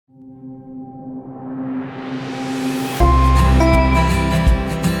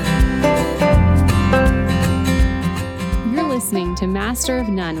listening to Master of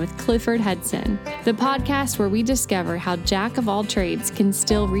None with Clifford Hudson, the podcast where we discover how Jack of all trades can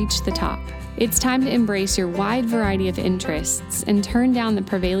still reach the top. It's time to embrace your wide variety of interests and turn down the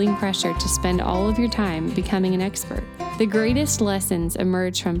prevailing pressure to spend all of your time becoming an expert. The greatest lessons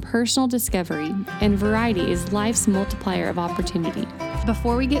emerge from personal discovery, and variety is life's multiplier of opportunity.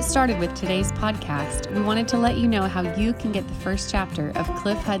 Before we get started with today's podcast, we wanted to let you know how you can get the first chapter of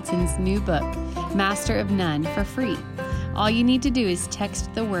Cliff Hudson's new book, Master of None, for free. All you need to do is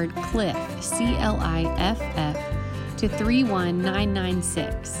text the word CLIFF, C-L-I-F-F, to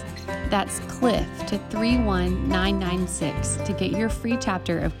 31996. That's Cliff to 31996 to get your free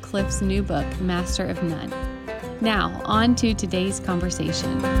chapter of Cliff's new book, Master of None. Now, on to today's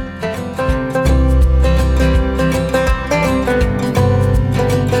conversation.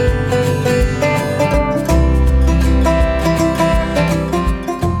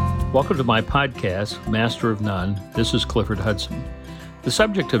 Welcome to my podcast, Master of None. This is Clifford Hudson. The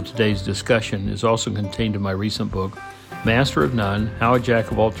subject of today's discussion is also contained in my recent book, Master of None, How a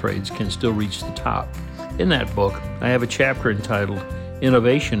Jack of All Trades Can Still Reach the Top. In that book, I have a chapter entitled,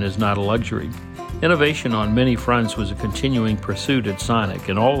 Innovation is Not a Luxury. Innovation on many fronts was a continuing pursuit at Sonic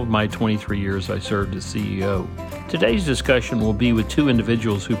in all of my 23 years I served as CEO. Today's discussion will be with two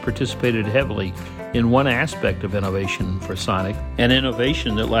individuals who participated heavily in one aspect of innovation for Sonic, an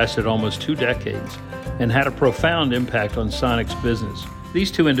innovation that lasted almost 2 decades and had a profound impact on Sonic's business.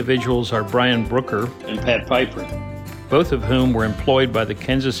 These two individuals are Brian Brooker and Pat Piper, both of whom were employed by the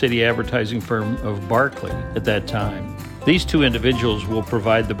Kansas City advertising firm of Barkley at that time. These two individuals will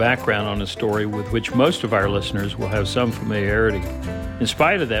provide the background on a story with which most of our listeners will have some familiarity. In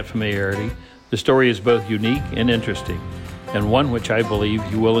spite of that familiarity, the story is both unique and interesting, and one which I believe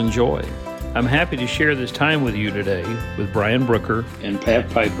you will enjoy. I'm happy to share this time with you today with Brian Brooker and Pat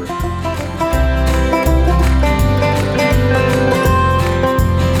Piper.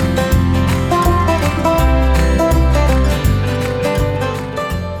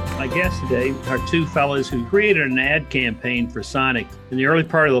 Guests today are two fellows who created an ad campaign for Sonic. In the early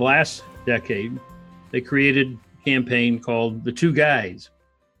part of the last decade, they created a campaign called The Two Guys,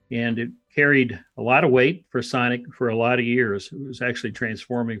 and it carried a lot of weight for Sonic for a lot of years. It was actually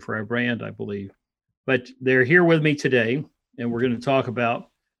transforming for our brand, I believe. But they're here with me today, and we're going to talk about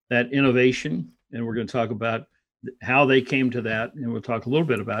that innovation, and we're going to talk about how they came to that, and we'll talk a little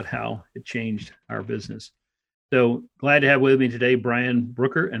bit about how it changed our business. So glad to have with me today Brian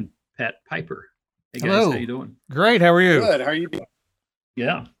Brooker and Pat Piper. Hey guys, Hello. How you doing? Great. How are you? Good. How are you doing?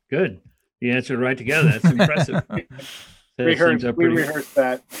 Yeah, good. You answered right together. That's impressive. We rehearsed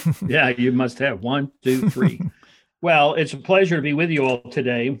that. Yeah, you must have. 1, 2, 3. Well, it's a pleasure to be with you all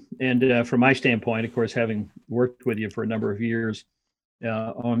today. And from my standpoint, of course, having worked with you for a number of years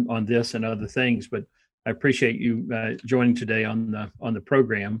on this and other things, but I appreciate you joining today on the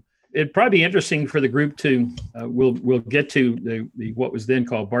program. It'd probably be interesting for the group to, we'll get to the what was then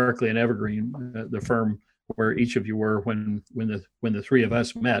called Barkley and Evergreen, the firm where each of you were when the three of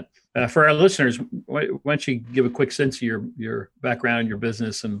us met. For our listeners, why don't you give a quick sense of your background, your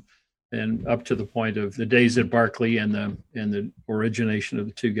business, and up to the point of the days at Barkley and the origination of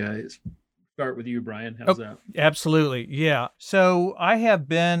the Two Guys. Start with you, Brian. How's that? Absolutely. Yeah. So I have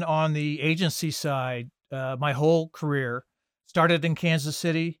been on the agency side my whole career. Started in Kansas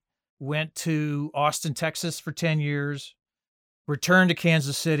City. Went to Austin, Texas for 10 years, returned to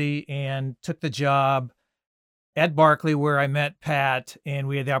Kansas City and took the job at Barkley where I met Pat, and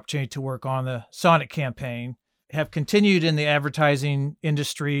we had the opportunity to work on the Sonic campaign. Have continued in the advertising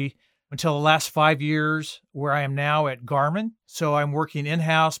industry until the last 5 years where I am now at Garmin. So I'm working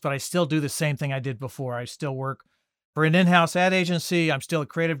in-house, but I still do the same thing I did before. I still work for an in-house ad agency. I'm still a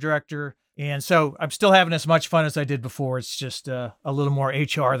creative director. And so I'm still having as much fun as I did before. It's just a little more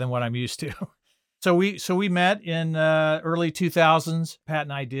HR than what I'm used to. So we met in early 2000s, Pat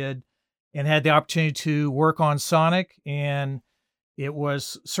and I did, and had the opportunity to work on Sonic. And it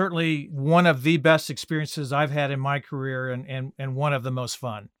was certainly one of the best experiences I've had in my career and one of the most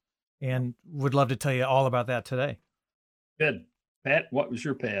fun. And would love to tell you all about that today. Good. Pat, what was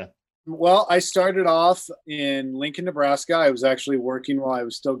your path? Well, I started off in Lincoln, Nebraska. I was actually working while I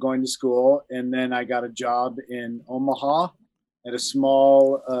was still going to school. And then I got a job in Omaha at a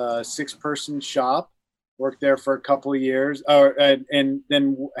small 6-person shop. Worked there for a couple of years and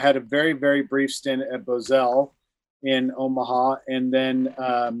then had a very, very brief stint at Bozell in Omaha. And then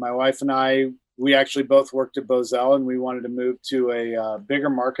my wife and I, we actually both worked at Bozell, and we wanted to move to a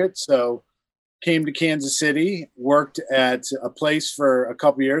bigger market. So came to Kansas City, worked at a place for a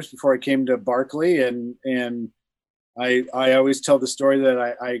couple of years before I came to Barkley. And I always tell the story that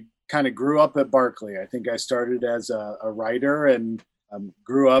I kind of grew up at Barkley. I think I started as a writer and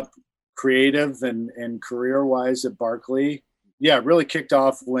grew up creative and career-wise at Barkley. Yeah, it really kicked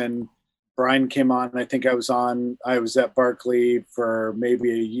off when Brian came on. I think I was at Barkley for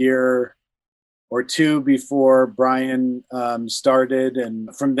maybe a year or two before Brian started.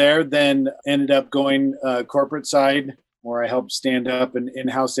 And from there, then ended up going corporate side, where I helped stand up an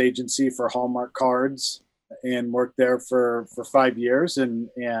in-house agency for Hallmark Cards and worked there for 5 years.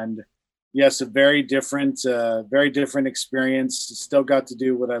 And yes, a very different experience. Still got to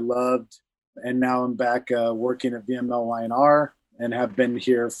do what I loved. And now I'm back working at VMLY&R and have been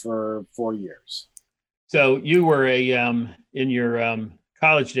here for 4 years. So you were in your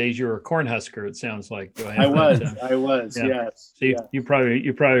college days, you were a Cornhusker, it sounds like. I was, yeah. Yes. So you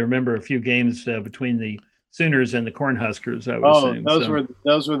probably remember a few games between the Sooners and the Cornhuskers, I would assume.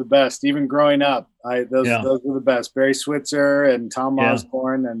 Those were the best. Even growing up, those were the best. Barry Switzer and Tom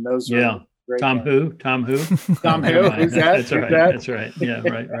Osborne, and those were great. Tom who? Tom who? Who's that? That's right. That's right. Yeah,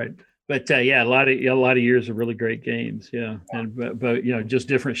 right. But a lot of years of really great games. Yeah, and but just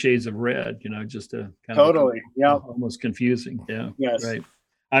different shades of red. Just a kind of almost confusing. Yeah. Yes. Right.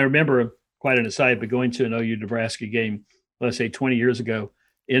 I remember, quite an aside, but going to an OU Nebraska game, let's say 20 years ago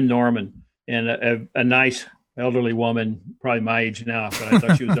in Norman, and a nice elderly woman, probably my age now, but I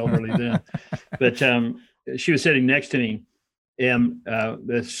thought she was elderly then. But she was sitting next to me, and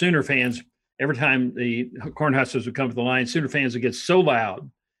the Sooner fans, every time the Cornhuskers would come to the line, Sooner fans would get so loud.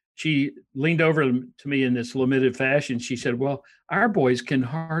 She leaned over to me in this limited fashion. She said, "Well, our boys can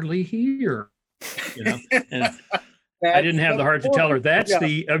hardly hear," and I didn't have the heart to tell her that's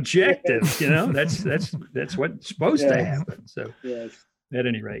the objective. That's what's supposed to happen. So at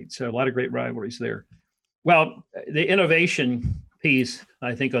any rate, so a lot of great rivalries there. Well, the innovation piece,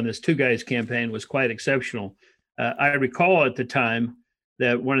 I think, on this Two Guys campaign was quite exceptional. I recall at the time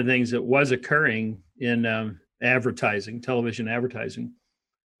that one of the things that was occurring in advertising, television advertising,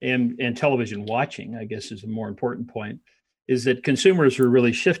 and television watching, I guess is a more important point, is that consumers were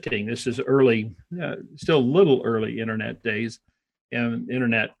really shifting. This is early, still a little early internet days, and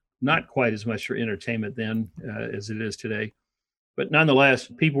internet not quite as much for entertainment then as it is today. But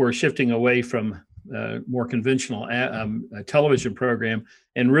nonetheless, people were shifting away from more conventional television program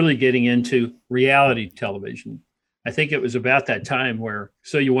and really getting into reality television. I think it was about that time where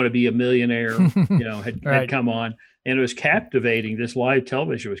So You Want to Be a Millionaire, had come on, and it was captivating. This live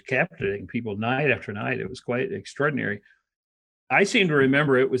television was captivating people night after night. It was quite extraordinary. I seem to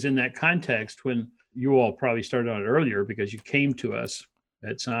remember it was in that context when you all probably started on it earlier, because you came to us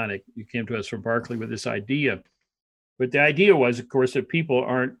at Sonic. You came to us from Barkley with this idea. But the idea was, of course, that people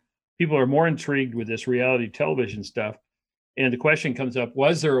are more intrigued with this reality television stuff. And the question comes up,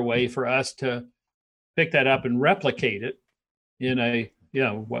 was there a way for us to pick that up and replicate it in a,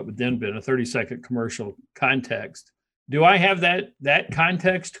 what would then been a 30-second commercial context? Do I have that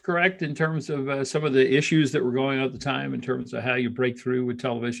context correct in terms of some of the issues that were going on at the time in terms of how you break through with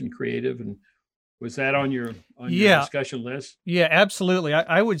television creative? And was that on your discussion list? Yeah, absolutely.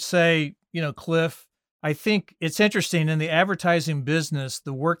 I would say, Cliff, I think it's interesting in the advertising business,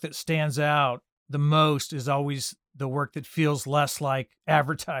 the work that stands out the most is always the work that feels less like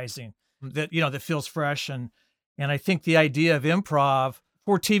advertising, that feels fresh. And I think the idea of improv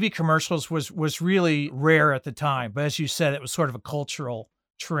for TV commercials was really rare at the time. But as you said, it was sort of a cultural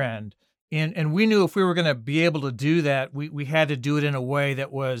trend. And we knew if we were going to be able to do that, we had to do it in a way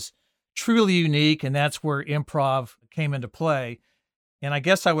that was truly unique. And that's where improv came into play. And I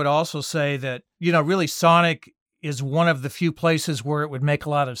guess I would also say that, really Sonic is one of the few places where it would make a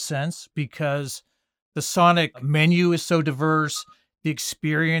lot of sense, because the Sonic menu is so diverse. The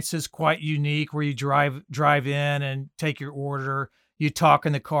experience is quite unique, where you drive in and take your order, you talk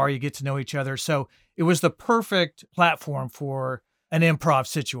in the car, you get to know each other. So it was the perfect platform for an improv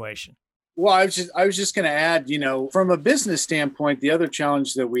situation. Well, I was just going to add, from a business standpoint, the other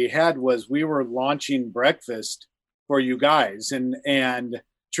challenge that we had was we were launching breakfast for you guys. And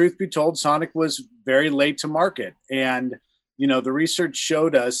truth be told, Sonic was very late to market. And, the research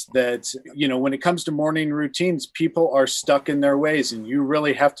showed us that, when it comes to morning routines, people are stuck in their ways, and you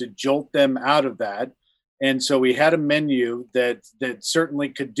really have to jolt them out of that. And so we had a menu that certainly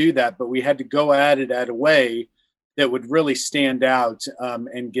could do that, but we had to go at it at a way that would really stand out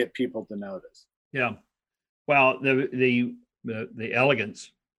and get people to notice. Yeah. Well, the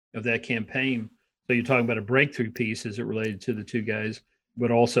elegance of that campaign. So you're talking about a breakthrough piece as it related to the Two Guys, but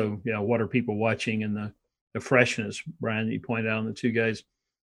also, what are people watching, and the freshness, Brian, that you pointed out on the Two Guys.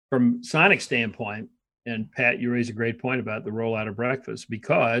 From Sonic's standpoint, and Pat, you raised a great point about the rollout of breakfast,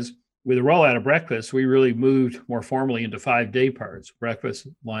 because with the rollout of breakfast, we really moved more formally into 5 day parts: breakfast,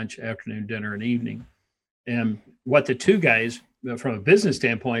 lunch, afternoon, dinner, and evening. And what the two guys, from a business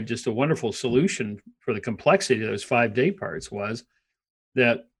standpoint, just a wonderful solution for the complexity of those 5 day parts was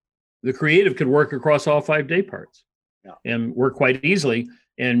that the creative could work across all 5 day parts and work quite easily.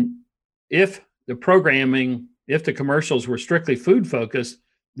 And if the programming, if the commercials were strictly food focused,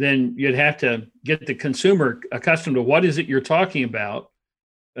 then you'd have to get the consumer accustomed to what is it you're talking about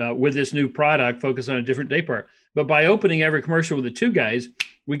with this new product focused on a different day part. But by opening every commercial with the two guys,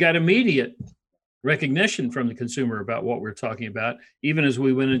 we got immediate recognition from the consumer about what we're talking about, even as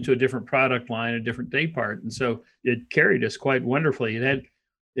we went into a different product line, a different day part. And so it carried us quite wonderfully.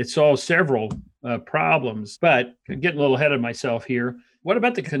 It solved several problems, but getting a little ahead of myself here. What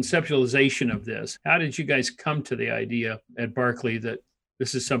about the conceptualization of this? How did you guys come to the idea at Barkley that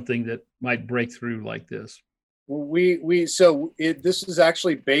this is something that might break through like this? Well, this is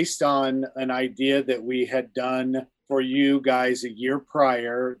actually based on an idea that we had done for you guys a year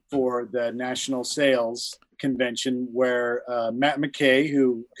prior for the National Sales Convention, where Matt McKay,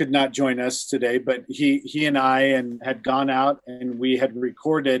 who could not join us today, but he and I had gone out and we had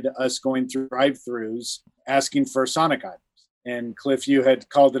recorded us going through drive-thrus asking for Sonic items. And Cliff, you had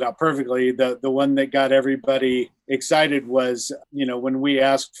called it out perfectly. The one that got everybody excited was, when we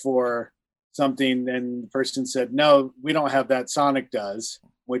asked for something and the person said, no, we don't have that, Sonic does,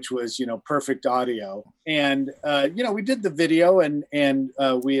 which was, perfect audio. And, we did the video and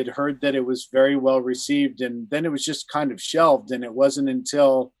we had heard that it was very well received. And then it was just kind of shelved. And it wasn't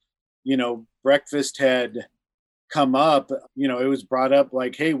until, breakfast had come up, it was brought up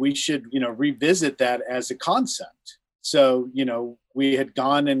like, hey, we should, revisit that as a concept. So, we had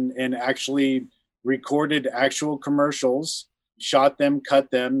gone and actually recorded actual commercials, shot them,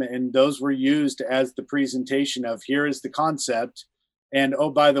 cut them, and those were used as the presentation of here is the concept. And oh,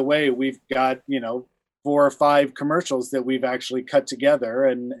 by the way, we've got, 4 or 5 commercials that we've actually cut together.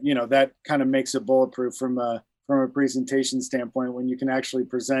 And, that kind of makes it bulletproof from a presentation standpoint when you can actually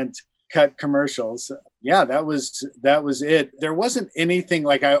present cut commercials. Yeah, that was it. There wasn't anything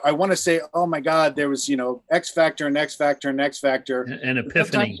like I want to say, oh my God, there was, X factor and X factor and X factor. An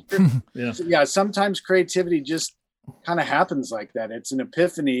epiphany. Yeah. Sometimes creativity just kind of happens like that. It's an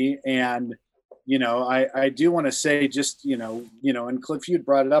epiphany. And, I do want to say just, and Cliff, you'd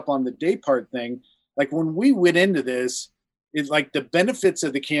brought it up on the day part thing. Like when we went into this, it's like the benefits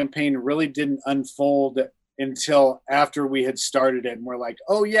of the campaign really didn't unfold until after we had started it. And we're like,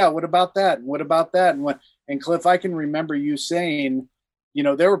 oh yeah, what about that? And what about that? And Cliff, I can remember you saying,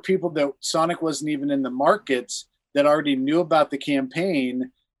 there were people that Sonic wasn't even in the markets that already knew about the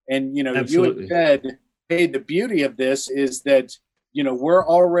campaign. And, Absolutely. You had said, hey, the beauty of this is that, we're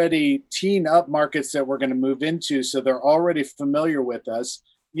already teeing up markets that we're going to move into. So they're already familiar with us.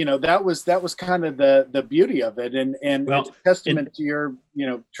 That was kind of the beauty of it. And it's a testament to your,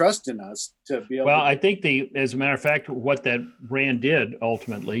 trust in us to be able to. I think as a matter of fact, what that brand did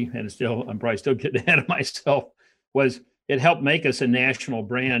ultimately, and I'm probably still getting ahead of myself, was it helped make us a national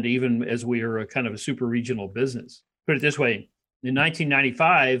brand, even as we are a kind of a super regional business. Put it this way, in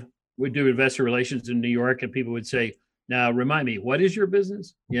 1995, we'd do investor relations in New York and people would say, now remind me, what is your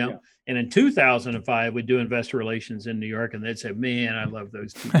business? Yeah. And in 2005, we'd do investor relations in New York and they'd say, man, I love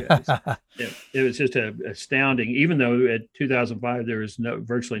those two guys. It was just astounding, even though at 2005, there was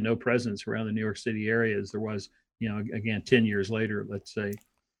virtually no presence around the New York City area as there was, again, 10 years later, let's say.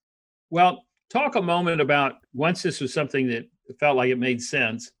 Well, talk a moment about once this was something that felt like it made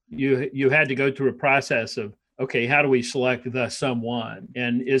sense, you had to go through a process of, okay, how do we select the someone?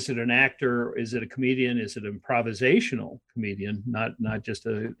 And is it an actor? Is it a comedian? Is it an improvisational comedian? Not just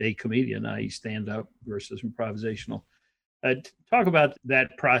a comedian, i.e. stand-up versus improvisational. Talk about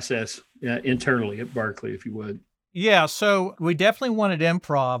that process internally at Barkley, if you would. Yeah, so we definitely wanted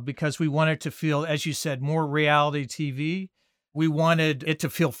improv because we wanted to feel, as you said, more reality TV. We wanted it to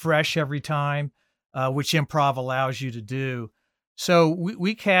feel fresh every time, which improv allows you to do. So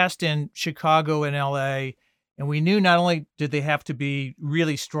we cast in Chicago and LA, and we knew not only did they have to be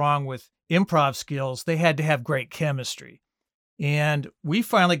really strong with improv skills, they had to have great chemistry. And we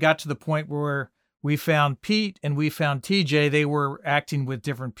finally got to the point where we found Pete and we found TJ. They were acting with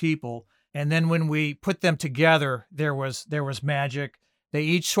different people. And then when we put them together, there was magic. They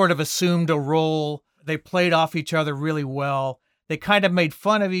each sort of assumed a role. They played off each other really well. They kind of made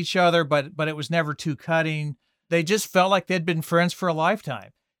fun of each other, but it was never too cutting. They just felt like they'd been friends for a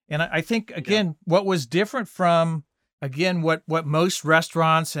lifetime. And I think, again, what was different from, again, what most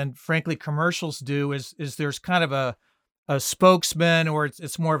restaurants and frankly commercials do is there's kind of a spokesman, or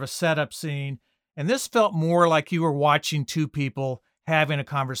it's more of a setup scene. And this felt more like you were watching two people having a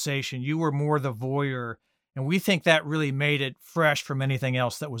conversation. You were more the voyeur. And we think that really made it fresh from anything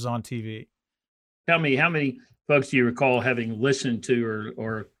else that was on TV. Tell me, how many folks do you recall having listened to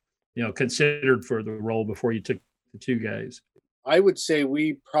or considered for the role before you took the two guys? I would say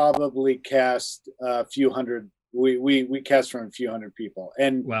we probably cast a few hundred. We cast from a few hundred people.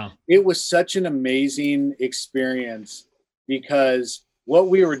 And wow, it was such an amazing experience because what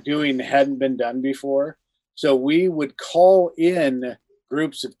we were doing hadn't been done before. So we would call in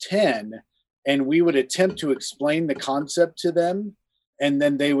groups of 10 and we would attempt to explain the concept to them. And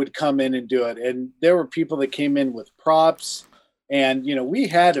then they would come in and do it. And there were people that came in with props. And, we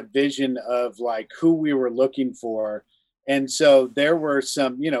had a vision of like who we were looking for. And so there were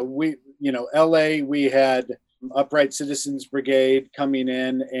some, LA, we had Upright Citizens Brigade coming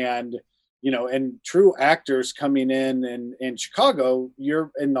in and true actors coming in. And Chicago,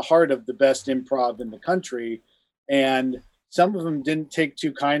 you're in the heart of the best improv in the country. And some of them didn't take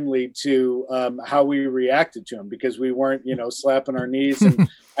too kindly to how we reacted to them because we weren't, slapping our knees. And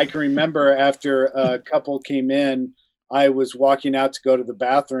I can remember after a couple came in, I was walking out to go to the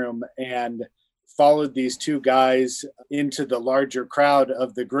bathroom and followed these two guys into the larger crowd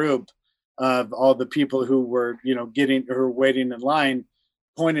of the group of all the people who were, waiting in line,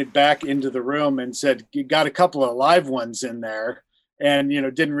 pointed back into the room and said, "You got a couple of live ones in there." And,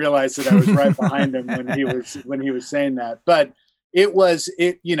 didn't realize that I was right behind him when he was saying that. But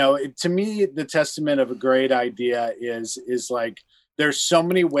to me, the testament of a great idea is like, there's so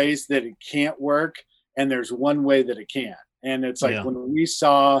many ways that it can't work. And there's one way that it can. And it's like when we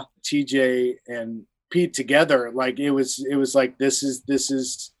saw TJ and Pete together, like it was like, this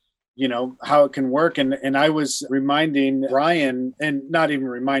is, how it can work. And I was reminding Brian, and not even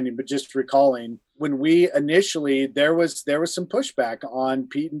reminding, but just recalling when we initially, there was some pushback on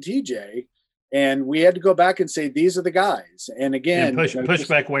Pete and TJ, and we had to go back and say, these are the guys. And again,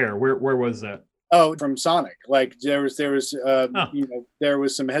 pushback where was that? Oh, from Sonic. Like there was there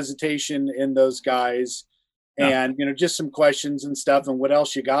was some hesitation in those guys and, just some questions and stuff and what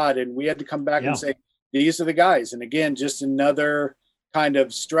else you got. And we had to come back and say, these are the guys. And again, just another kind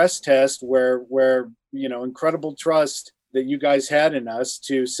of stress test where, incredible trust that you guys had in us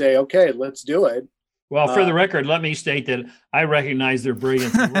to say, okay, let's do it. Well, for the record, let me state that I recognize their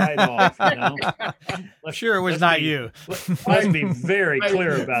brilliance right off. Sure, it was not you. Let's be very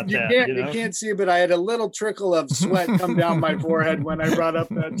clear about that. You can't see, but I had a little trickle of sweat come down my forehead when I brought up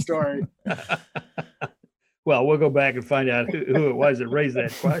that story. Well, we'll go back and find out who it was that raised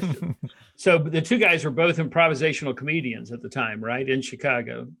that question. So the two guys were both improvisational comedians at the time, right? In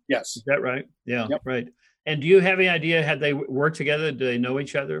Chicago. Yes. Is that right? Yeah, yep. Right. And do you have any idea, had they worked together? Do they know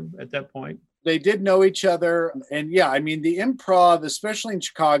each other at that point? They did know each other. And the improv, especially in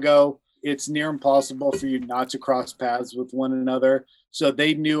Chicago, it's near impossible for you not to cross paths with one another. So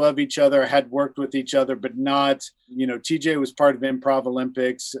they knew of each other, had worked with each other, but not, TJ was part of Improv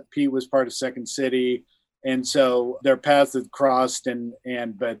Olympics. Pete was part of Second City. And so their paths had crossed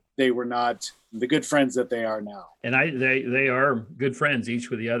but they were not the good friends that they are now. And they are good friends, each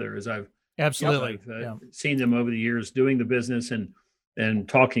with the other, as I've absolutely seen them over the years doing the business and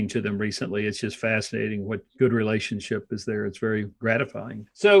talking to them recently. It's just fascinating what good relationship is there. It's very gratifying.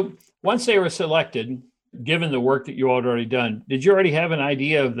 So once they were selected, given the work that you already done, did you already have an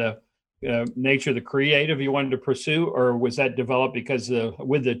idea of the nature of the creative you wanted to pursue, or was that developed because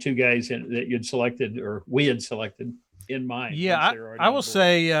with the two guys that you'd selected or we had selected in mind? Yeah, I will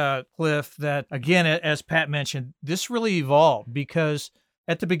say, Cliff, that again, as Pat mentioned, this really evolved because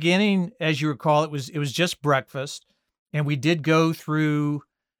at the beginning, as you recall, it was just breakfast. And we did go through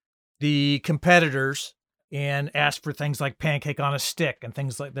the competitors and ask for things like pancake on a stick and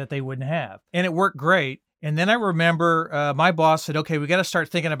things like that they wouldn't have. And it worked great. And then I remember my boss said, okay, we got to start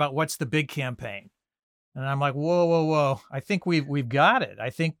thinking about what's the big campaign. And I'm like, whoa. I think we've got it. I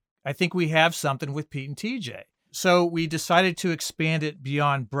think we have something with Pete and TJ. So we decided to expand it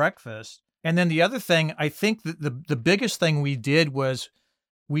beyond breakfast. And then the other thing, I think that the biggest thing we did was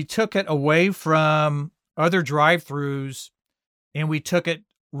we took it away from other drive-thrus and we took it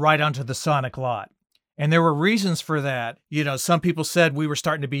right onto the Sonic lot. And there were reasons for that. Some people said we were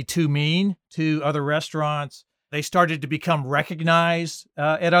starting to be too mean to other restaurants. They started to become recognized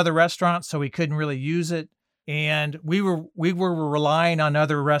at other restaurants, so we couldn't really use it. And we were relying on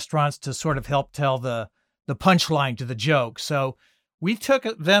other restaurants to sort of help tell the punchline to the joke. So we took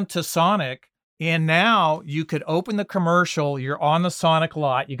them to Sonic, and now you could open the commercial. You're on the Sonic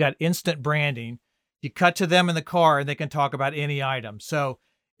lot. You got instant branding. You cut to them in the car, and they can talk about any item. So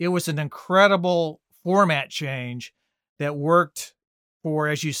it was an incredible format change that worked for,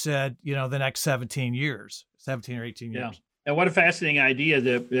 as you said, the next 17 or 18 years. And what a fascinating idea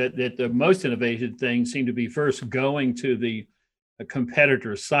that the most innovative things seem to be first going to the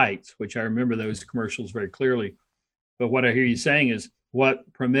competitor sites, which I remember those commercials very clearly. But what I hear you saying is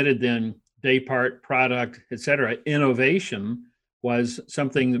what permitted then day part, product, et cetera, innovation was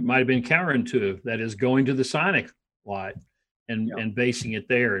something that might have been counterintuitive. That is going to the Sonic lot and basing it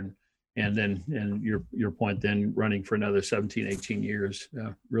there. And then your point then running for another 17, 18 years,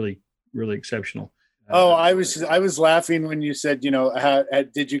 really, really exceptional. Oh, I was laughing when you said, how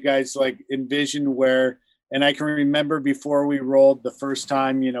did you guys like envision where, and I can remember before we rolled the first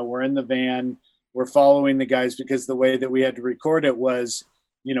time, we're in the van, we're following the guys, because the way that we had to record it was,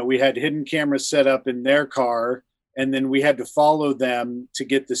 we had hidden cameras set up in their car, and then we had to follow them to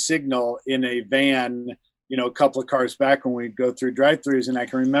get the signal in a van, a couple of cars back when we'd go through drive-thrus. And I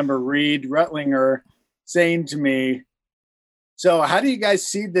can remember Reed Rutlinger saying to me, "So how do you guys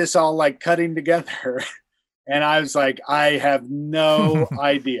see this all like cutting together?" And I was like, I have no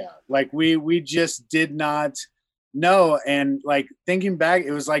idea. Like we just did not know. And like thinking back,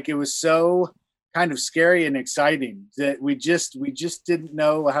 it was so kind of scary and exciting that we just didn't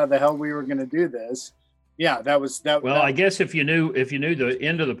know how the hell we were going to do this. Yeah, that was that. Well, I guess if you knew the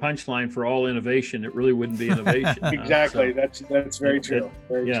end of the punchline for all innovation, it really wouldn't be innovation. Exactly. That's very true.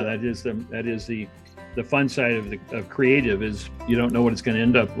 Very true. That is the fun side of creative is you don't know what it's going to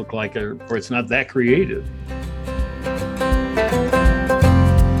end up look like, or it's not that creative.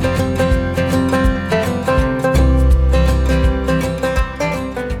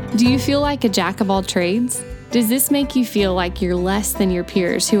 Do you feel like a jack of all trades? Does this make you feel like you're less than your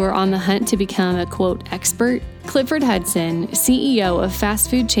peers who are on the hunt to become a, quote, expert? Clifford Hudson, CEO of fast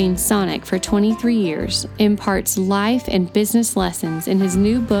food chain Sonic for 23 years, imparts life and business lessons in his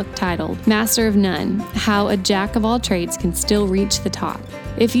new book titled Master of None: How a Jack of All Trades Can Still Reach the Top.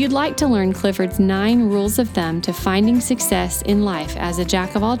 If you'd like to learn Clifford's 9 rules of thumb to finding success in life as a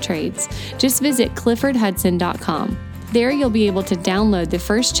jack of all trades, just visit cliffordhudson.com. There you'll be able to download the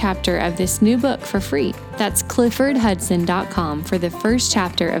first chapter of this new book for free. That's cliffordhudson.com for the first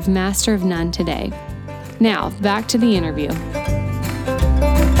chapter of Master of None today. Now, back to the interview.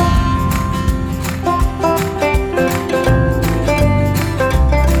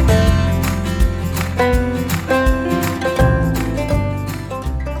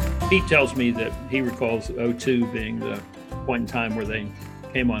 Pete tells me that he recalls 2002 being the point in time where they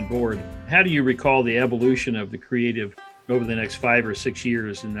came on board. How do you recall the evolution of the creative over the next 5 or 6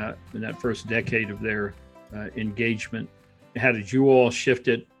 years in that first decade of their engagement? How did you all shift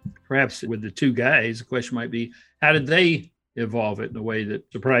it? Perhaps with the two guys, the question might be, how did they evolve it in a way that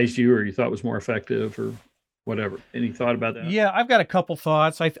surprised you or you thought was more effective or whatever? Any thought about that? Yeah, I've got a couple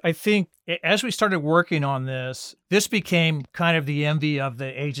thoughts. I think as we started working on this became kind of the envy of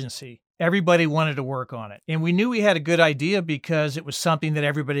the agency. Everybody wanted to work on it. And we knew we had a good idea because it was something that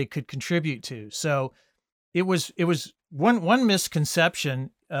everybody could contribute to. So it was one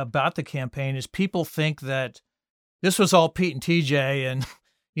misconception about the campaign is people think that this was all Pete and TJ and,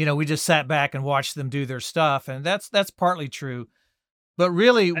 we just sat back and watched them do their stuff. And that's partly true. But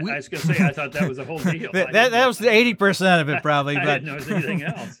really, I was going to say, I thought that was the whole deal. that was the 80% of it probably. I but didn't know it was anything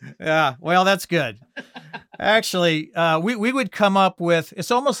else. Yeah, well, that's good. Actually, we would come up with,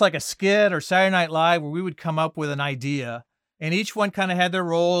 it's almost like a skit or Saturday Night Live where we would come up with an idea and each one kind of had their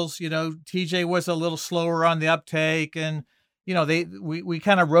roles. TJ was a little slower on the uptake and, we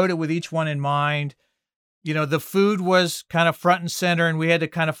kind of wrote it with each one in mind. The food was kind of front and center and we had to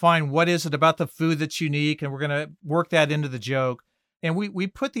kind of find what is it about the food that's unique and we're going to work that into the joke. And we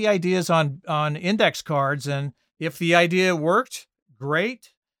put the ideas on index cards, and if the idea worked,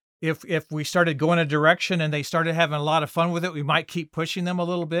 great. If we started going a direction and they started having a lot of fun with it, we might keep pushing them a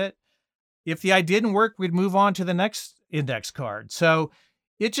little bit. If the idea didn't work, we'd move on to the next index card. So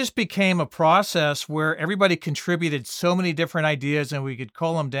it just became a process where everybody contributed so many different ideas and we could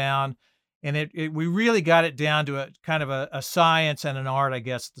cull them down. And we really got it down to a kind of a science and an art, I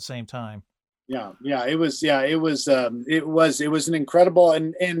guess, at the same time. Yeah. It was an incredible,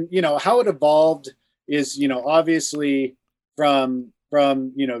 and how it evolved is, obviously from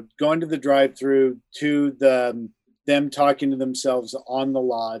going to the drive-through to them talking to themselves on the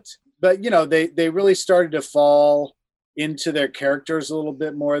lot. But, they really started to fall into their characters a little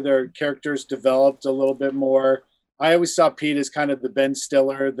bit more. Their characters developed a little bit more. I always saw Pete as kind of the Ben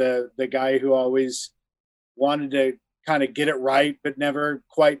Stiller, the guy who always wanted to kind of get it right, but never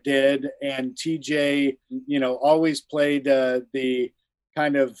quite did. And TJ, always played the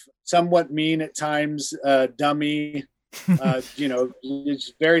kind of somewhat mean at times, dummy.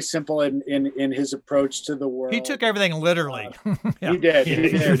 It's very simple in his approach to the world. He took everything literally. Yeah. He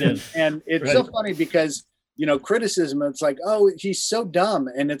did. And it's so funny because, criticism. It's like, oh, he's so dumb.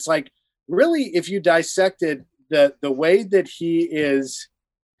 And it's like, really, if you dissected the way that he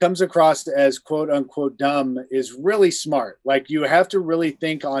comes across as quote unquote dumb is really smart. Like, you have to really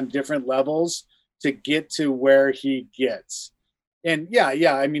think on different levels to get to where he gets. And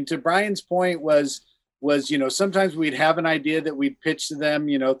yeah. I mean, to Brian's point was, sometimes we'd have an idea that we'd pitch to them,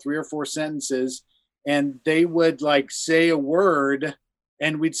 3 or 4 sentences, and they would like say a word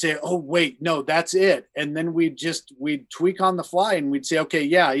and we'd say, oh, wait, no, that's it. And then we'd tweak on the fly and we'd say, okay,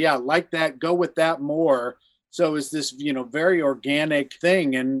 yeah, like that, go with that more. So it's this, very organic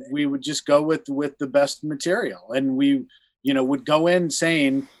thing. And we would just go with the best material. And we, would go in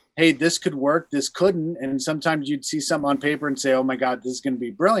saying, hey, this could work, this couldn't. And sometimes you'd see something on paper and say, oh my God, this is going to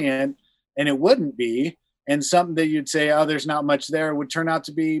be brilliant. And it wouldn't be. And something that you'd say, oh, there's not much there, would turn out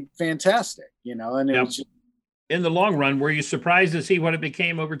to be fantastic, and it was just... In the long run, were you surprised to see what it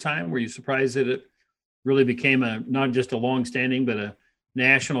became over time? Were you surprised that it really became not just a long-standing, but a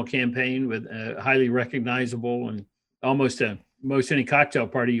national campaign with highly recognizable, and almost most any cocktail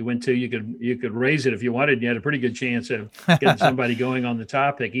party you went to, you could raise it if you wanted. You had a pretty good chance of getting somebody going on the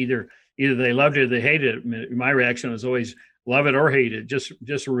topic. Either they loved it or they hated it. My reaction was always love it or hate it. Just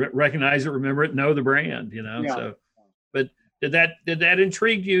recognize it, remember it, know the brand. Yeah. So, but did that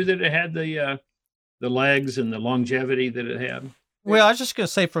intrigue you that it had the legs and the longevity that it had? Well, I was just going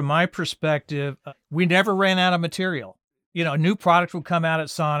to say, from my perspective, we never ran out of material. A new product would come out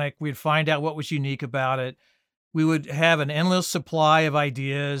at Sonic. We'd find out what was unique about it. We would have an endless supply of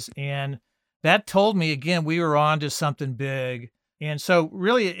ideas. And that told me, again, we were on to something big. And so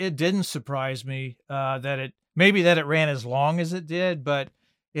really, it didn't surprise me that it ran as long as it did, but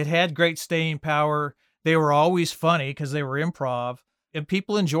it had great staying power. They were always funny because they were improv, and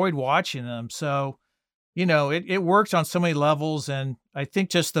people enjoyed watching them. So, it worked on so many levels. And I think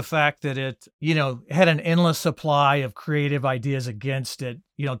just the fact that it, had an endless supply of creative ideas against it,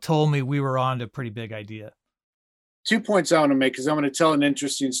 told me we were on to a pretty big idea. 2 points I want to make, because I'm going to tell an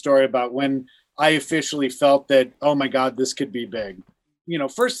interesting story about when I officially felt that, oh my God, this could be big.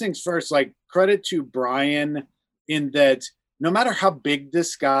 First things first, like, credit to Brian in that no matter how big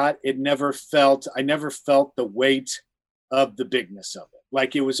this got, I never felt the weight of the bigness of it.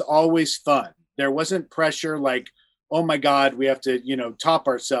 Like, it was always fun. There wasn't pressure like, oh my God, we have to, top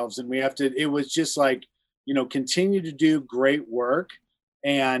ourselves, and it was just like, continue to do great work.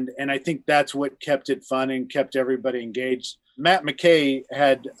 And I think that's what kept it fun and kept everybody engaged. Matt McKay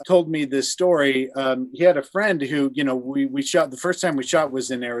had told me this story. He had a friend who, we shot, the first time we shot was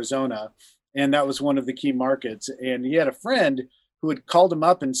in Arizona, and that was one of the key markets. And he had a friend who had called him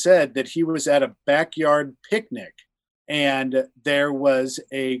up and said that he was at a backyard picnic, and there was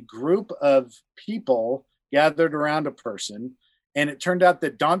a group of people gathered around a person. And it turned out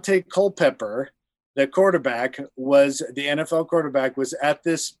that Dante Culpepper, the quarterback, the NFL quarterback, was at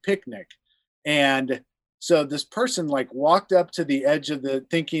this picnic. And so this person walked up to the edge of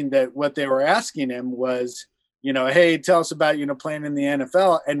thinking that what they were asking him was, hey, tell us about, playing in the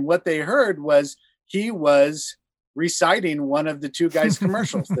NFL. And what they heard was he was reciting one of the two guys'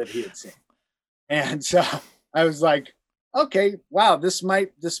 commercials that he had seen. And so I was like, okay, wow, this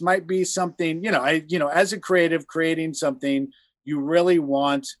might be something, as a creative creating something, you really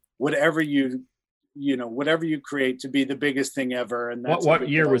want whatever you create to be the biggest thing ever. And that's what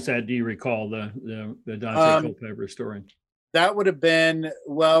year was that? Do you recall the Dante Culpepper story? That would have been,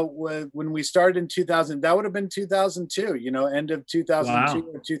 when we started in 2000, that would have been 2002, end of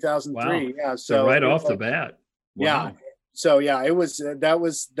 2002 or 2003. Wow. Yeah. So right off the bat. Wow. Yeah. So yeah, it was, that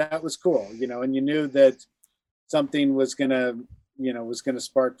was cool, and you knew that something was going to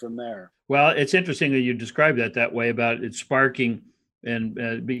spark from there. Well, it's interesting that you described that way, about it sparking and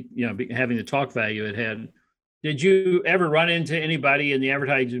having the talk value it had. Did you ever run into anybody in the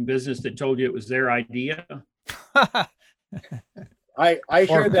advertising business that told you it was their idea? I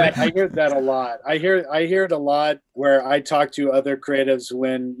hear that. I hear that a lot. I hear it a lot where I talk to other creatives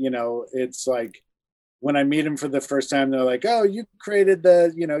when, it's like, when I meet them for the first time, they're like, oh, you created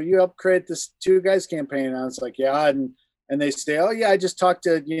you helped create this Two Guys campaign. And I was like, yeah. And they say, oh yeah, I just talked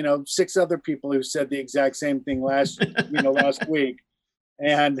to, 6 other people who said the exact same thing last week.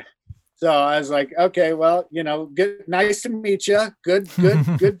 And so I was like, okay, well, good, nice to meet you.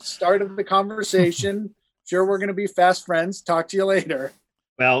 Good start of the conversation. Sure, we're going to be fast friends. Talk to you later.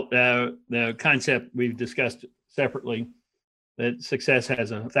 Well, the concept we've discussed separately, that success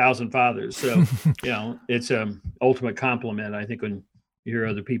has 1,000 fathers. So, it's an ultimate compliment, I think, when you hear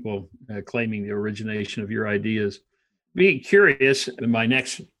other people claiming the origination of your ideas. Be curious, in my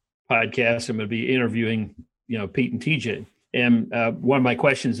next podcast, I'm going to be interviewing, Pete and TJ. And one of my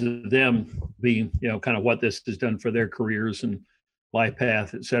questions to them be, kind of what this has done for their careers and life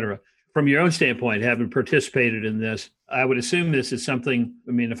path, et cetera. From your own standpoint, having participated in this, I would assume this is something,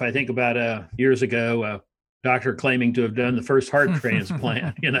 if I think about years ago, a doctor claiming to have done the first heart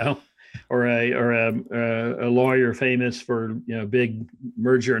transplant, or a lawyer famous for, big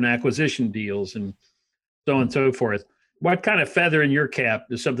merger and acquisition deals and so on and so forth. What kind of feather in your cap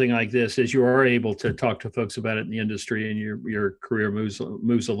is something like this, as you are able to talk to folks about it in the industry and your career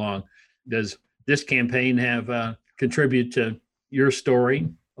moves along? Does this campaign have contribute to your story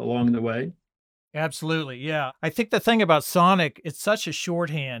along the way? Absolutely. Yeah. I think the thing about Sonic, it's such a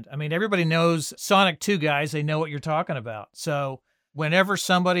shorthand. Everybody knows Sonic 2 guys, they know what you're talking about. So whenever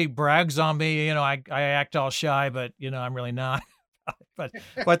somebody brags on me, I act all shy, but I'm really not.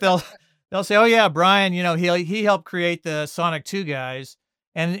 but they'll say, "Oh yeah, Brian, he helped create the Sonic 2 guys."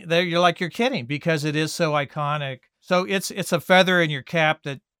 And you're like, you're kidding, because it is so iconic. So it's a feather in your cap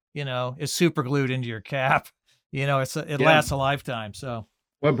that, is super glued into your cap. It lasts a lifetime. So.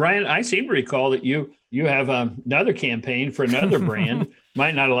 Well, Brian, I seem to recall that you have another campaign for another brand.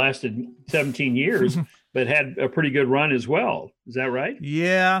 Might not have lasted 17 years, but had a pretty good run as well. Is that right?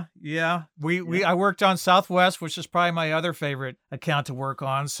 Yeah. I worked on Southwest, which is probably my other favorite account to work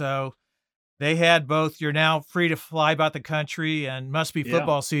on. So they had both "You're Now Free to Fly About the Country" and "Must Be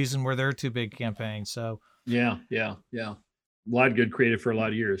Football Season" were their two big campaigns. So yeah. A lot of good creative for a lot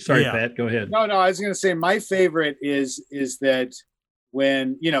of years. Sorry, Pat, go ahead. No, I was going to say my favorite is that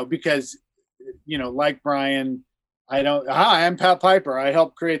when, because, like Brian, hi, I'm Pat Piper. I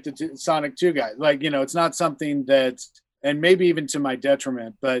helped create the Sonic 2 guys. It's not something that, and maybe even to my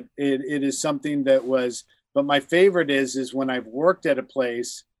detriment, but it is something that was, but my favorite is when I've worked at a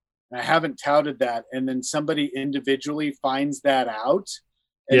place and I haven't touted that, and then somebody individually finds that out.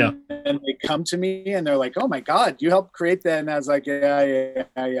 And they come to me and they're like, "Oh my God, you helped create that." And I was like, yeah.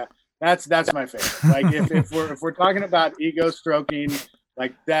 That's my favorite. If we're talking about ego stroking,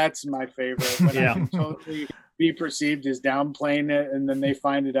 that's my favorite. When I can totally be perceived as downplaying it, and then they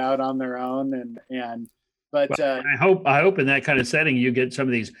find it out on their own. But I hope in that kind of setting you get some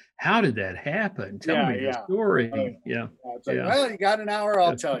of these. How did that happen? Tell me the story. It's well, you got an hour,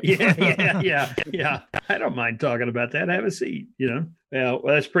 I'll tell you. Yeah. I don't mind talking about that. Have a seat. Well,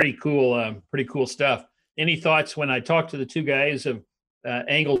 that's pretty cool. Pretty cool stuff. Any thoughts when I talk to the two guys of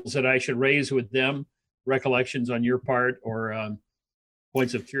angles that I should raise with them, recollections on your part, or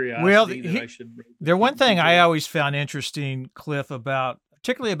points of curiosity that I should raise? The one thing I always found interesting, Cliff,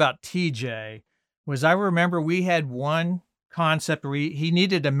 particularly about TJ, was I remember we had one concept where he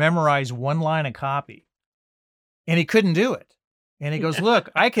needed to memorize one line of copy, and he couldn't do it. And he goes, "Look,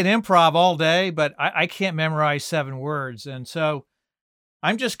 I can improv all day, but I can't memorize 7 words." And so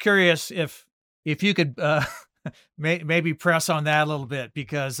I'm just curious if you could maybe press on that a little bit,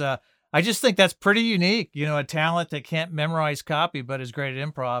 because I just think that's pretty unique, a talent that can't memorize copy but is great at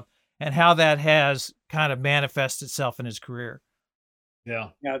improv, and how that has kind of manifested itself in his career.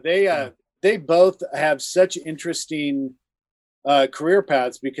 Yeah, they both have such interesting career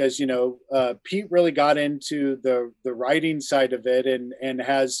paths, because Pete really got into the writing side of it, and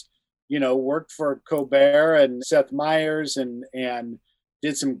has worked for Colbert and Seth Meyers and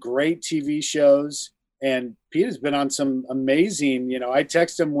did some great TV shows. And Pete has been on some amazing, I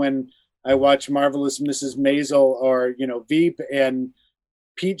text him when I watch Marvelous Mrs. Maisel or, Veep, and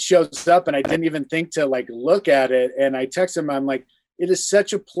Pete shows up and I didn't even think to look at it. And I text him, I'm like, "It is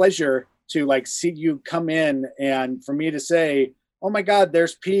such a pleasure to see you come in," and for me to say, "Oh my God,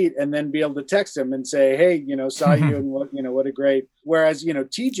 there's Pete," and then be able to text him and say, "Hey, saw you," and what a great, whereas,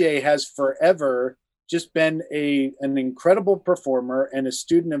 TJ has forever just been an incredible performer and a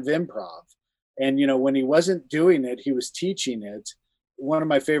student of improv. And, when he wasn't doing it, he was teaching it. One of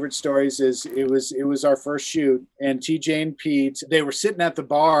my favorite stories is it was our first shoot, and TJ and Pete, they were sitting at the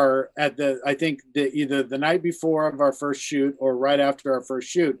bar either the night before of our first shoot or right after our first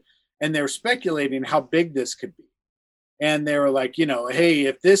shoot. And they were speculating how big this could be. And they were like, "Hey,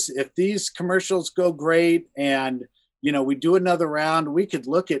 if these commercials go great and, we do another round, we could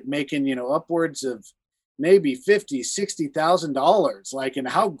look at making, upwards of maybe $50,000-$60,000. And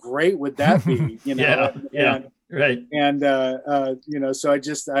how great would that be?" Right. And, so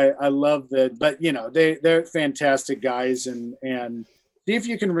I love that, but they're fantastic guys, and see if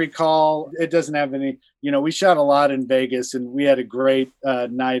you can recall, it doesn't have any, we shot a lot in Vegas, and we had a great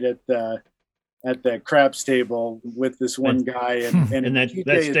night at the craps table with this one guy, and that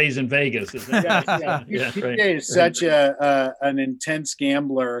stays in Vegas, isn't it? TJ is such an intense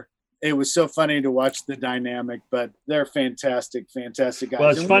gambler, it was so funny to watch the dynamic, but they're fantastic guys. Well,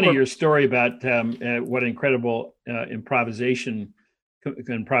 it's funny, your story about what incredible improvisational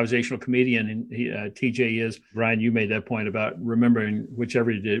comedian TJ is. Brian, you made that point about remembering,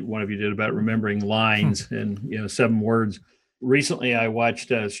 whichever one of you did, about remembering lines and 7 words. Recently, I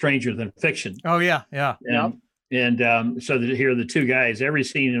watched Stranger Than Fiction. Oh yeah. And so to hear the 2 guys, every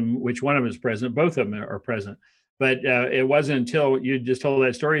scene in which one of them is present, both of them are present. But it wasn't until you just told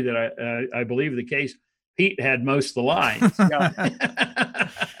that story that I believe the case. Pete had most of the lines.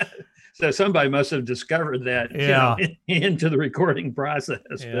 So somebody must have discovered that into the recording process.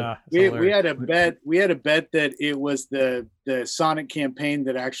 Yeah, we had a bet. We had a bet that it was the Sonic campaign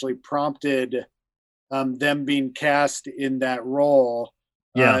that actually prompted them being cast in that role.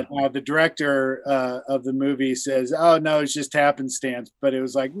 Yeah. Now the director of the movie says, "Oh no, it's just happenstance," but it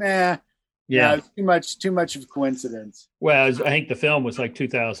was like, nah. Yeah, too much of coincidence. Well, I think the film was like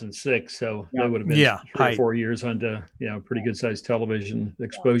 2006, so that would have been 3 or 4 years onto pretty good sized television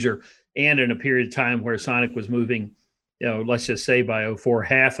exposure, and in a period of time where Sonic was moving, let's just say by 2004,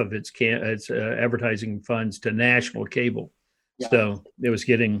 half of its advertising funds to national cable. Yeah. So it was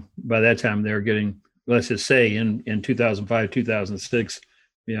getting, by that time they were getting, let's just say in 2005, 2006,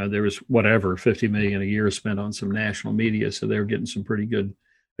 there was whatever $50 million a year spent on some national media, so they were getting some pretty good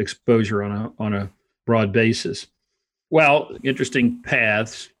exposure on a broad basis. Well, interesting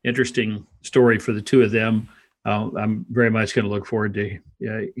paths, interesting story for the 2 of them. I'm very much going to look forward to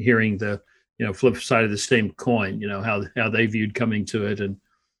hearing the flip side of the same coin. How they viewed coming to it and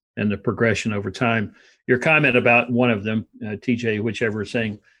the progression over time. Your comment about one of them, TJ, whichever,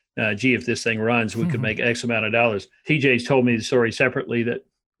 saying, "Gee, if this thing runs, we could make X amount of dollars." TJ's told me the story separately that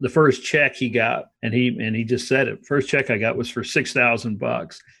the first check he got, and he just said it, first check I got was for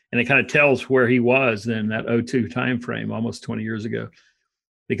 $6,000, and it kind of tells where he was in that 2002 timeframe, almost 20 years ago,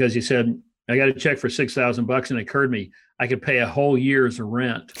 because he said, "I got a check for $6,000, and it occurred to me I could pay a whole year's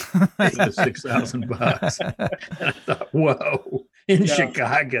rent for $6,000." And I thought, whoa, in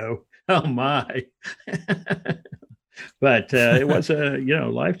Chicago, oh my! But it was a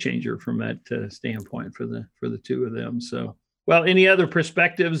life changer from that standpoint for the 2 of them. So. Well, any other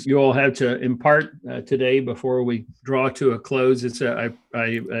perspectives you all have to impart today before we draw to a close? I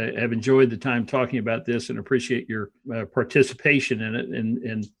have enjoyed the time talking about this and appreciate your participation in it.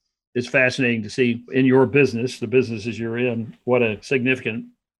 And it's fascinating to see in your business, the businesses you're in, what a significant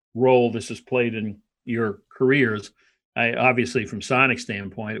role this has played in your careers. Obviously, from Sonic's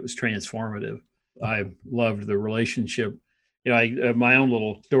standpoint, it was transformative. I loved the relationship. My own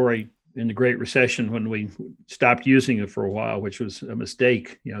little story. In the Great Recession, when we stopped using it for a while, which was a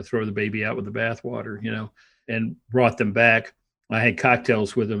mistake, throw the baby out with the bathwater, and brought them back. I had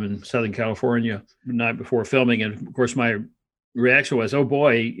cocktails with them in Southern California the night before filming. And of course, my reaction was, oh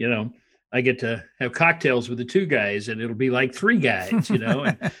boy, I get to have cocktails with the 2 guys and it'll be like 3 guys,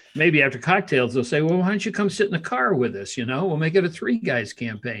 and maybe after cocktails, they'll say, well, why don't you come sit in the car with us? We'll make it a 3 guys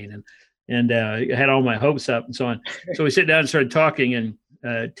campaign. And I had all my hopes up and so on. So we sit down and started talking, and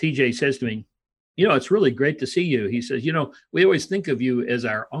TJ says to me, it's really great to see you. He says, we always think of you as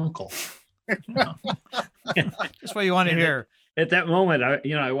our uncle. That's what you want to hear. At that moment,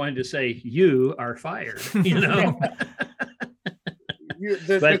 I wanted to say, you are fired, the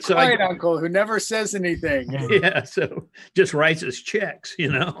quiet uncle who never says anything. Yeah. So just writes us checks,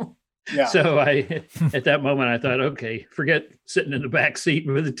 Yeah. So at that moment, I thought, okay, forget sitting in the back seat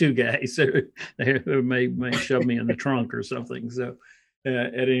with the 2 guys. They may shove me in the trunk or something. So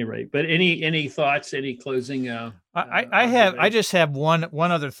at any rate, but any thoughts, any closing? I just have one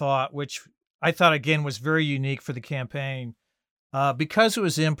other thought, which I thought again was very unique for the campaign. Because it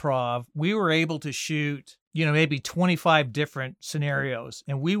was improv, we were able to shoot, maybe 25 different scenarios,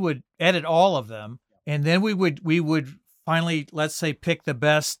 and we would edit all of them. And then we would finally, let's say, pick the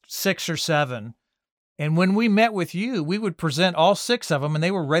best 6 or 7. And when we met with you, we would present all 6 of them and they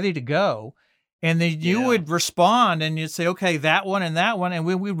were ready to go. And then you would respond and you'd say, okay, that one, and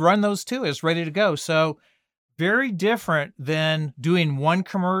we'd run those 2 as ready to go. So very different than doing one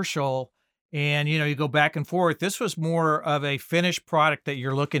commercial and, you go back and forth. This was more of a finished product that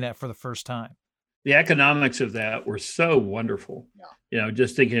you're looking at for the first time. The economics of that were so wonderful. Yeah.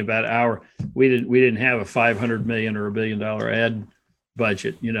 Just thinking about we didn't have a $500 million or $1 billion ad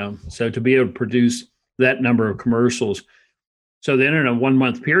budget, so to be able to produce that number of commercials. So then in a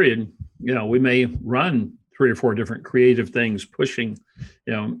 1-month period, we may run 3 or 4 different creative things, pushing,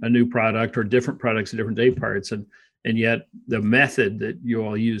 a new product or different products at different day parts. And yet the method that you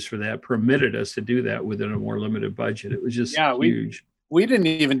all used for that permitted us to do that within a more limited budget. It was just huge. We didn't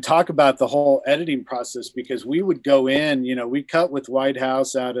even talk about the whole editing process because we would go in, we cut with White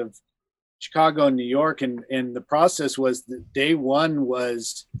House out of Chicago and New York. And the process was that day one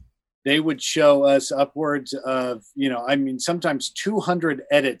was they would show us upwards of, sometimes 200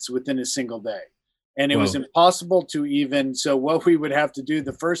 edits within a single day. And it was impossible to even, so what we would have to do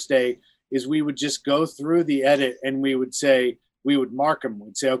the first day is we would just go through the edit and we would mark them.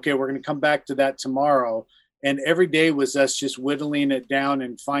 We'd say, okay, we're going to come back to that tomorrow. And every day was us just whittling it down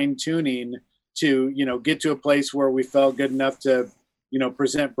and fine tuning to, get to a place where we felt good enough to,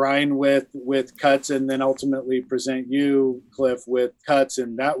 present Brian with cuts, and then ultimately present you, Cliff, with cuts.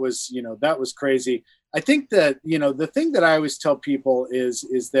 And that was crazy. I think that, the thing that I always tell people is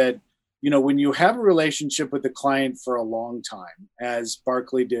that, when you have a relationship with a client for a long time, as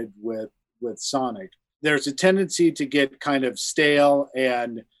Barkley did with Sonic, there's a tendency to get kind of stale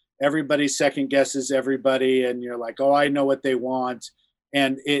and everybody second guesses everybody. And you're like, oh, I know what they want.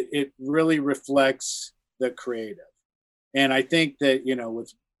 And it really reflects the creative. And I think that,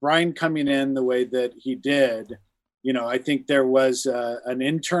 with Brian coming in the way that he did, I think there was an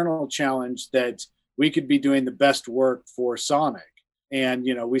internal challenge that we could be doing the best work for Sonic. And,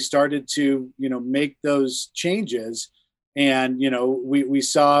 we started to, make those changes. And, we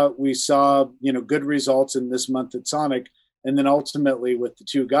saw, good results in this month at Sonic, and then ultimately with the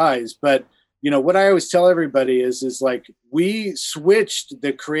two guys. But, what I always tell everybody is like, we switched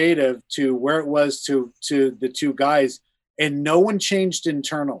the creative to where it was to the two guys, and no one changed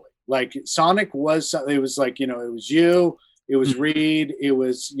internally. Like Sonic was, it was like, it was you, it was Reed, it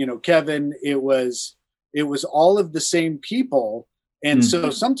was, Kevin, it was all of the same people. And so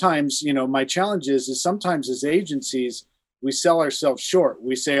sometimes, my challenge is sometimes as agencies, we sell ourselves short.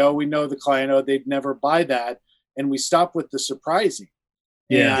 We say, oh, we know the client, oh, they'd never buy that. And we stop with the surprising.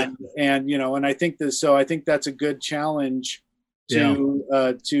 Yeah. And I think I think that's a good challenge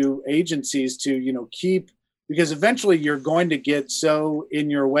to agencies to, keep, because eventually you're going to get so in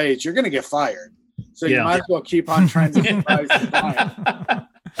your ways, you're going to get fired. So you might as well keep on trying to surprise the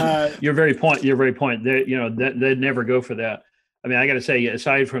client. Your very point. They'd never go for that. I mean, I got to say,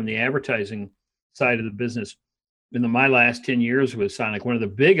 aside from the advertising side of the business, in my last 10 years with Sonic, one of the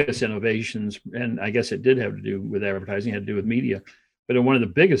biggest innovations, and I guess it did have to do with advertising, had to do with media, but one of the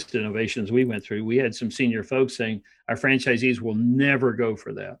biggest innovations we went through, we had some senior folks saying our franchisees will never go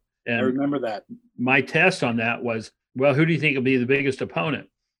for that. And I remember that. My test on that was, well, who do you think will be the biggest opponent?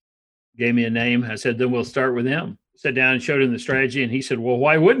 Gave me a name. I said, then we'll start with him. Sat down and showed him the strategy. And he said, well,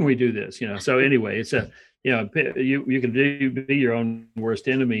 why wouldn't we do this? So anyway, it's you can be your own worst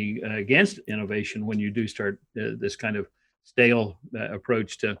enemy against innovation when you do start this kind of stale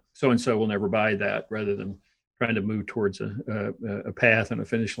approach to so-and-so will never buy that, rather than trying to move towards a path and a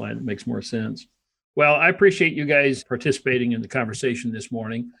finish line that makes more sense. Well, I appreciate you guys participating in the conversation this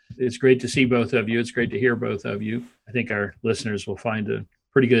morning. It's great to see both of you. It's great to hear both of you. I think our listeners will find a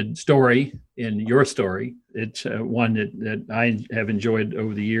pretty good story in your story. It's one that I have enjoyed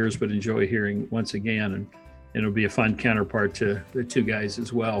over the years, but enjoy hearing once again. And it'll be a fun counterpart to the two guys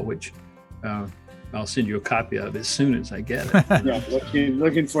as well, which I'll send you a copy of as soon as I get it. Yeah,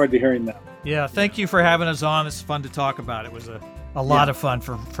 looking forward to hearing that. Yeah, thank you for having us on. It's fun to talk about. It was a lot of fun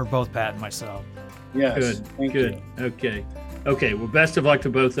for both Pat and myself. Yes. Good. Thank Good. you. Okay. Well, best of luck to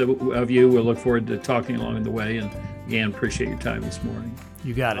both of you. We'll look forward to talking along the way. And again, appreciate your time this morning.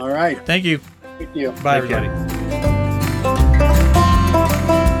 You got it. All right. Thank you. Thank you. Bye, Okay. everybody.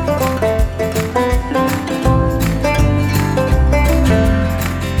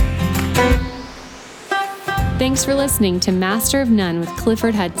 Thanks for listening to Master of None with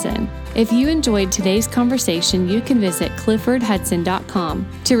Clifford Hudson. If you enjoyed today's conversation, you can visit cliffordhudson.com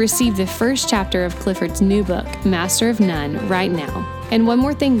to receive the first chapter of Clifford's new book, Master of None, right now. And one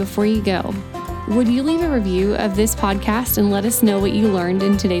more thing before you go. Would you leave a review of this podcast and let us know what you learned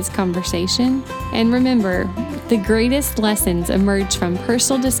in today's conversation? And remember, the greatest lessons emerge from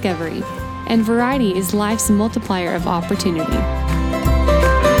personal discovery, and variety is life's multiplier of opportunity.